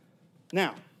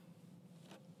 Now,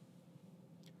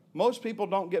 most people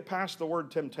don't get past the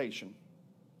word temptation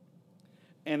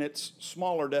and its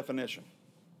smaller definition.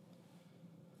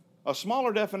 A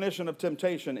smaller definition of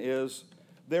temptation is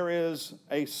there is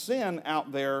a sin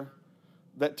out there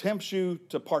that tempts you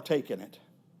to partake in it.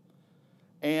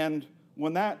 And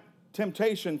when that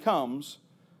temptation comes,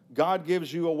 God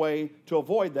gives you a way to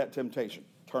avoid that temptation.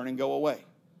 Turn and go away.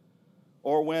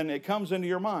 Or when it comes into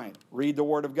your mind, read the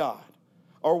Word of God.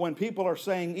 Or when people are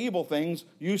saying evil things,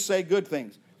 you say good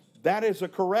things. That is a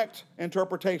correct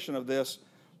interpretation of this,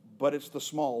 but it's the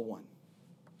small one.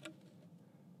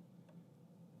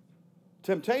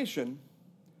 Temptation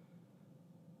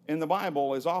in the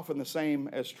Bible is often the same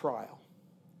as trial,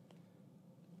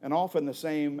 and often the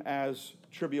same as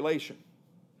tribulation,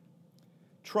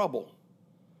 trouble,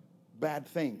 bad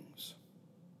things.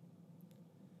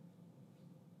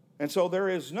 And so there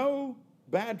is no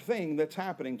bad thing that's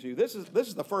happening to you. This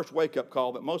is the first wake-up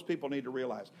call that most people need to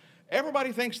realize.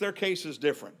 Everybody thinks their case is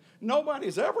different.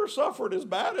 Nobody's ever suffered as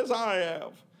bad as I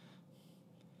have.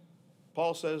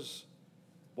 Paul says,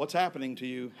 what's happening to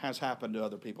you has happened to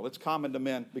other people. It's common to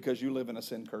men because you live in a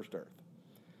sin-cursed earth.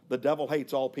 The devil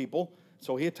hates all people,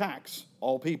 so he attacks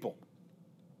all people.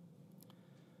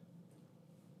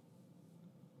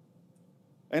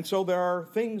 And so there are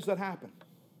things that happen.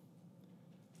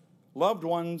 Loved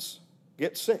ones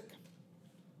get sick.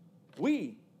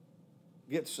 We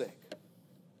get sick.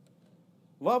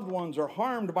 Loved ones are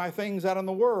harmed by things out in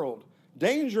the world.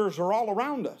 Dangers are all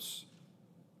around us.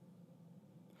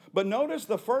 But notice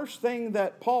the first thing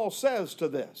that Paul says to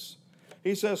this.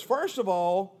 He says, first of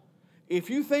all, if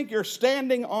you think you're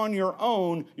standing on your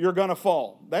own, you're going to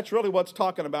fall. That's really what's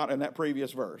talking about in that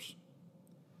previous verse.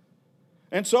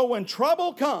 And so when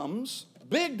trouble comes,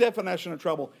 big definition of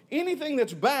trouble, anything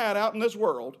that's bad out in this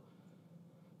world,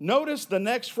 notice the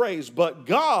next phrase, but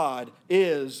God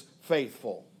is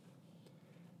faithful.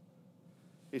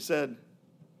 He said,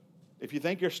 if you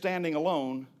think you're standing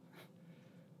alone,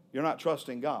 you're not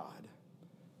trusting God.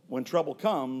 When trouble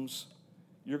comes,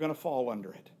 you're going to fall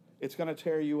under it. It's going to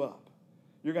tear you up.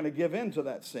 You're going to give in to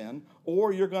that sin,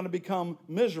 or you're going to become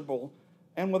miserable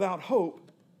and without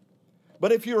hope.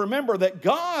 But if you remember that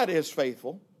God is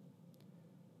faithful,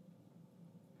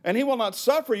 and he will not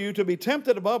suffer you to be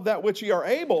tempted above that which ye are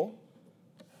able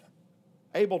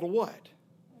to what?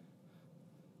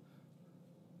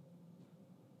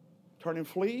 Turn and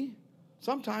flee?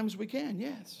 Sometimes we can,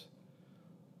 yes.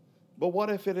 But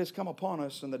what if it has come upon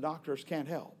us and the doctors can't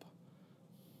help?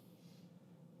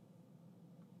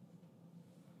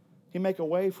 He make a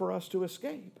way for us to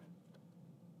escape.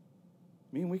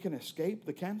 Mean we can escape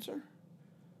the cancer?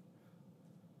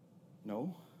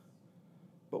 No.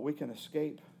 But we can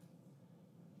escape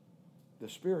the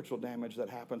spiritual damage that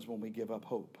happens when we give up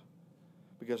hope.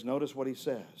 Because notice what he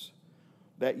says.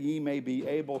 That ye may be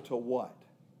able to what?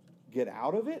 Get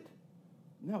out of it?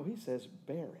 No, he says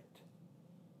bear it.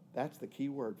 That's the key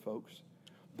word, folks.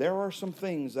 There are some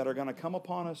things that are going to come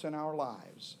upon us in our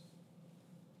lives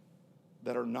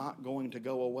that are not going to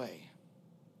go away.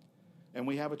 And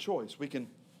we have a choice. We can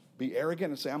be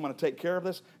arrogant and say, I'm going to take care of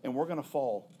this, and we're going to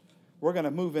fall. We're going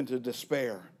to move into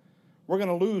despair. We're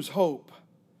going to lose hope.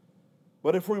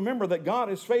 But if we remember that God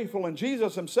is faithful, and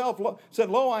Jesus himself said,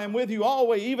 Lo, I am with you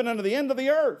always, even unto the end of the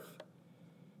earth.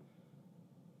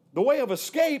 The way of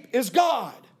escape is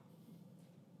God.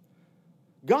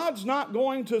 God's not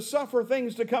going to suffer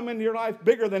things to come into your life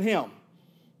bigger than him.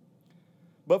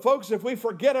 But folks, if we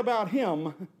forget about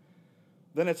him,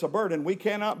 then it's a burden we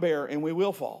cannot bear, and we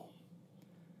will fall.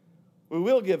 We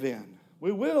will give in.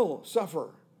 We will suffer.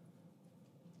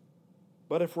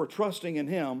 But if we're trusting in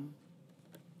him,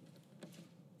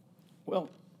 well,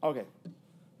 okay.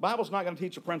 Bible's not going to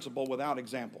teach a principle without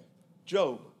example.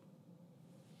 Job.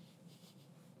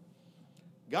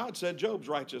 God said Job's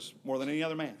righteous more than any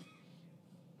other man.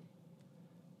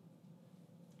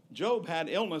 Job had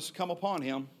illness come upon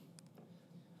him.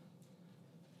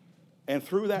 And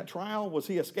through that trial, was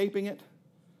he escaping it?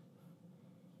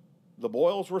 The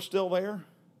boils were still there.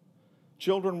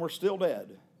 Children were still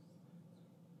dead.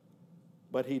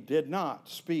 But he did not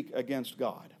speak against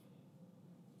God,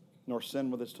 nor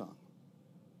sin with his tongue.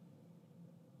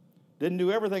 Didn't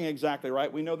do everything exactly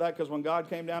right. We know that because when God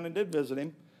came down and did visit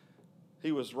him,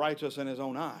 he was righteous in his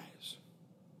own eyes.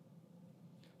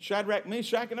 Shadrach,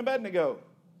 Meshach, and Abednego.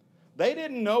 They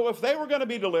didn't know if they were going to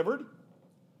be delivered.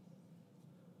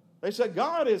 They said,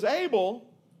 God is able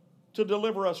to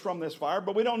deliver us from this fire,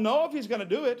 but we don't know if he's going to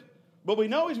do it. But we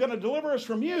know he's going to deliver us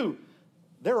from you.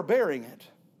 They were bearing it.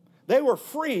 They were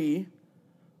free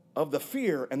of the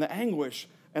fear and the anguish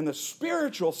and the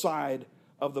spiritual side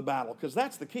of the battle, because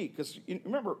that's the key. Because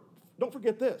remember, don't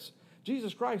forget this.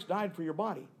 Jesus Christ died for your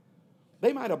body.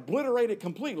 They might obliterate it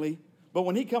completely, but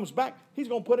when he comes back, he's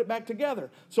going to put it back together.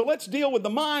 So let's deal with the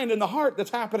mind and the heart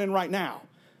that's happening right now.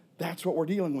 That's what we're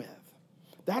dealing with.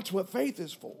 That's what faith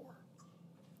is for.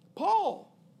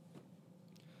 Paul,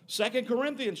 2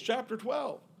 Corinthians chapter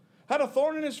 12, had a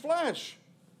thorn in his flesh.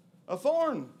 A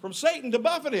thorn from Satan to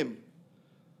buffet him,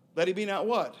 that he be not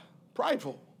what?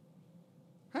 Prideful.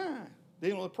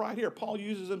 Dealing with pride here. Paul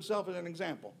uses himself as an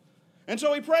example. And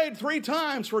so he prayed 3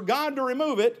 times for God to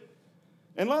remove it.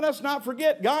 And let us not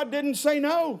forget, God didn't say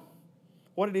no.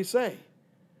 What did he say?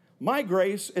 My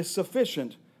grace is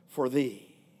sufficient for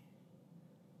thee.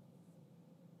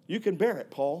 You can bear it,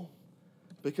 Paul,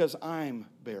 because I'm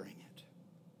bearing it.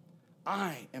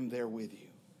 I am there with you.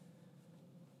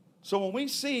 So when we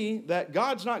see that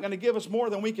God's not going to give us more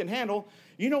than we can handle,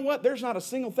 you know what? There's not a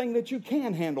single thing that you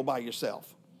can handle by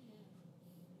yourself.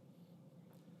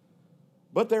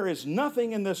 But there is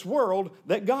nothing in this world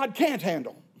that God can't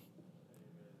handle.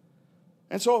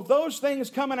 And so if those things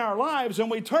come in our lives and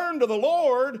we turn to the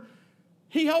Lord,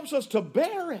 he helps us to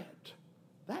bear it.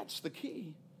 That's the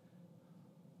key.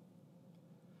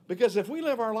 Because if we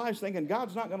live our lives thinking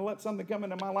God's not going to let something come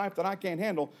into my life that I can't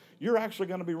handle, you're actually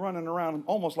going to be running around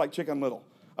almost like Chicken Little,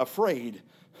 afraid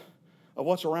of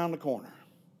what's around the corner.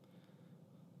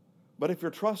 But if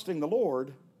you're trusting the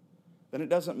Lord, then it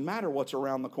doesn't matter what's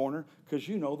around the corner, because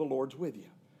you know the Lord's with you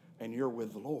and you're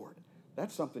with the Lord.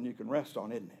 That's something you can rest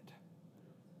on, isn't it?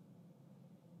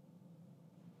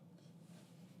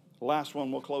 The last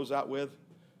one we'll close out with,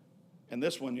 and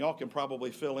this one y'all can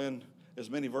probably fill in as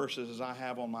many verses as I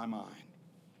have on my mind.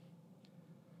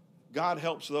 God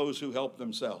helps those who help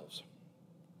themselves.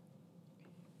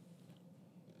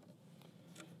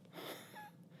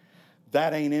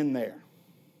 That ain't in there.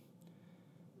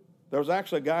 There was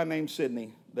actually a guy named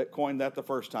Sidney that coined that the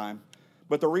first time.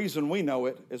 But the reason we know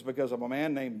it is because of a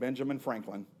man named Benjamin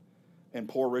Franklin in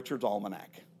Poor Richard's Almanac.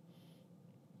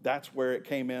 That's where it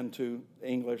came into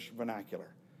English vernacular.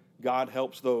 God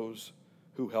helps those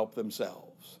who help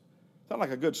themselves. Sounds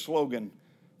like a good slogan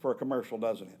for a commercial,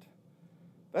 doesn't it?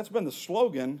 That's been the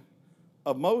slogan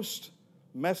of most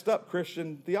messed up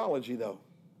Christian theology, though.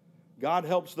 God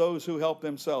helps those who help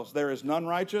themselves. There is none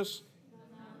righteous.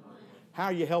 How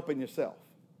are you helping yourself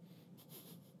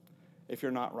if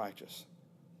you're not righteous?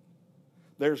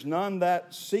 There's none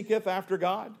that seeketh after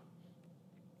God.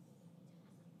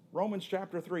 Romans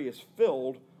chapter 3 is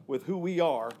filled with who we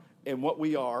are and what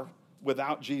we are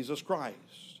without Jesus Christ.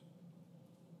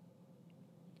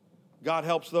 God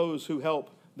helps those who help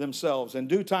themselves. In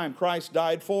due time, Christ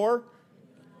died for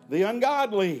the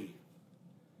ungodly.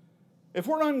 If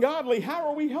we're ungodly, how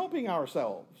are we helping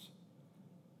ourselves?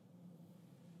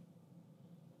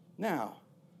 Now,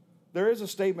 there is a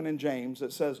statement in James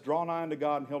that says, draw nigh unto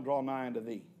God and he'll draw nigh unto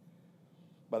thee.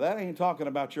 But that ain't talking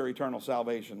about your eternal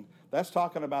salvation. That's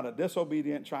talking about a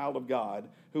disobedient child of God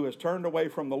who has turned away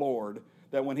from the Lord,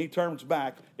 that when he turns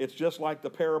back, it's just like the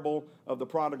parable of the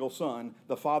prodigal son.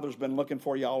 The father's been looking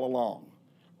for you all along.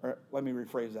 Or let me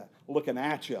rephrase that. Looking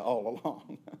at you all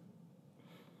along.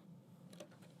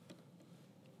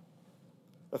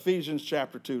 Ephesians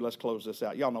chapter 2. Let's close this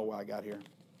out. Y'all know why I got here.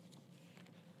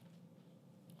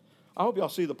 I hope y'all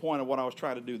see the point of what I was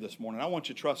trying to do this morning. I want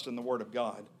you to trust in the Word of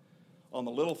God on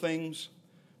the little things.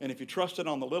 And if you trust it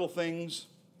on the little things,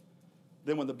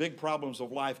 then when the big problems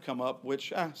of life come up,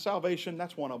 which salvation,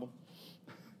 that's one of them,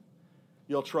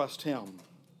 you'll trust him.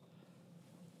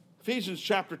 Ephesians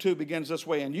chapter 2 begins this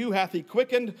way, and you hath he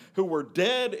quickened who were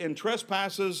dead in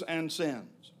trespasses and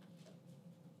sins.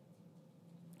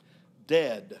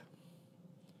 Dead.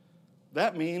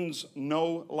 That means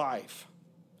no life.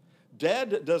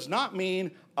 Dead does not mean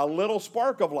a little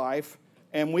spark of life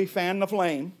and we fan the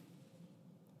flame.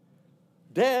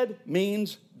 Dead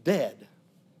means dead.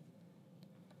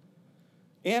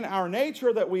 In our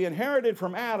nature that we inherited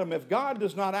from Adam, if God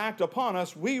does not act upon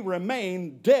us, we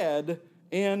remain dead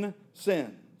in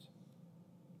sins.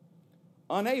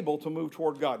 Unable to move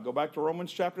toward God. Go back to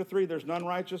Romans chapter 3. There's none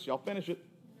righteous. Y'all finish it.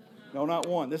 No, not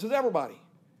one. This is everybody.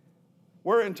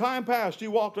 Where in time past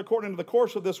you walked according to the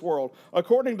course of this world,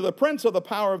 according to the prince of the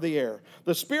power of the air,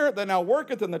 the spirit that now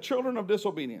worketh in the children of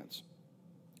disobedience,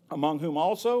 among whom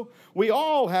also we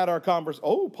all had our conversation.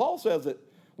 Oh, Paul says it.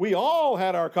 We all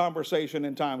had our conversation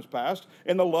in times past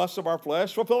in the lusts of our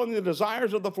flesh, fulfilling the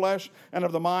desires of the flesh and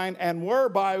of the mind, and were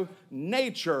by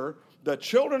nature the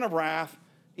children of wrath,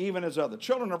 even as other.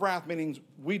 Children of wrath meaning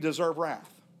we deserve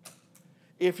wrath.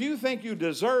 If you think you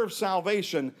deserve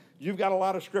salvation, you've got a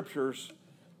lot of scriptures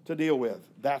to deal with.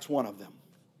 That's one of them.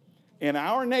 In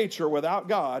our nature, without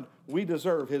God, we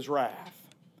deserve his wrath.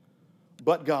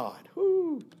 But God,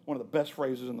 one of the best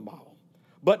phrases in the Bible.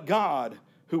 But God,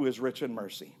 who is rich in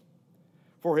mercy,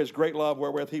 for his great love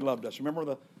wherewith he loved us. Remember,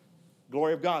 the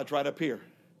glory of God's right up here.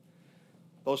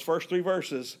 Those first 3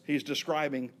 verses, he's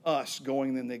describing us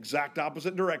going in the exact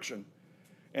opposite direction.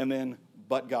 And then,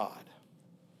 but God,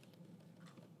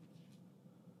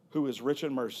 who is rich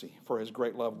in mercy, for his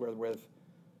great love wherewith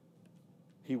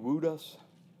he wooed us.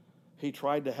 He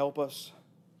tried to help us.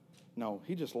 No,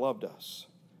 he just loved us.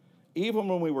 Even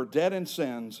when we were dead in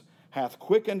sins, hath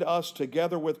quickened us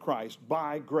together with Christ.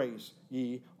 By grace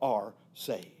ye are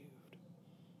saved.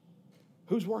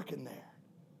 Who's working there?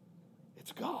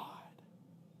 It's God.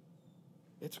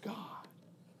 It's God.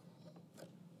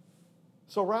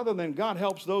 So rather than God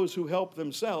helps those who help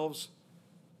themselves,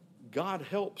 God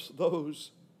helps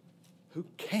those who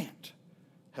can't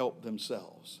help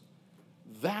themselves.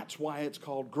 That's why it's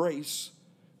called grace.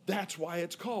 That's why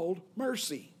it's called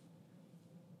mercy.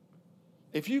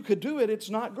 If you could do it, it's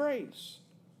not grace.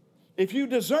 If you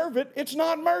deserve it, it's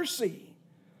not mercy.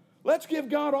 Let's give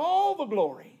God all the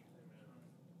glory.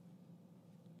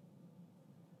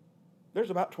 There's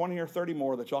about 20 or 30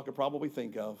 more that y'all could probably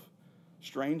think of.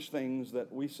 Strange things that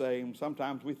we say, and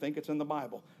sometimes we think it's in the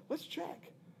Bible. Let's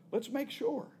check. Let's make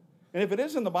sure. And if it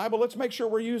is in the Bible, let's make sure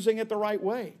we're using it the right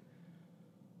way.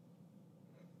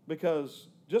 Because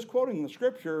just quoting the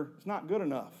scripture is not good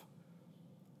enough.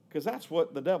 Because that's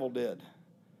what the devil did.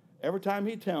 Every time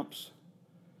he tempts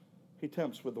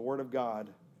with the word of God,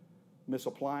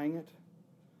 misapplying it,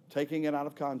 taking it out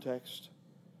of context,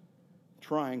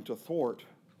 trying to thwart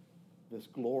this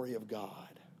glory of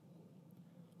God.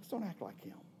 Let's don't act like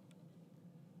him.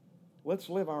 Let's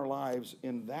live our lives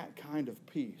in that kind of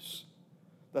peace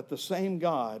that the same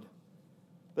God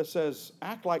that says,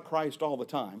 act like Christ all the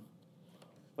time,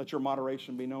 let your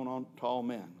moderation be known to all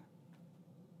men.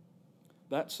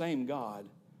 That same God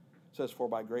says, for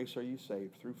by grace are you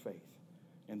saved through faith.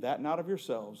 And that not of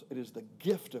yourselves, it is the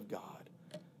gift of God,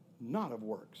 not of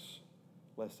works,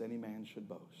 lest any man should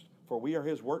boast. For we are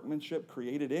his workmanship,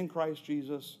 created in Christ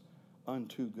Jesus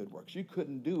unto good works. You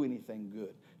couldn't do anything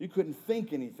good. You couldn't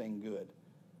think anything good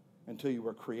until you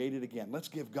were created again. Let's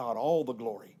give God all the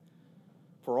glory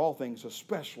for all things,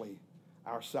 especially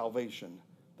our salvation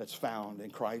that's found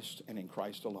in Christ and in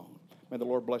Christ alone. May the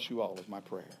Lord bless you all is my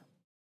prayer.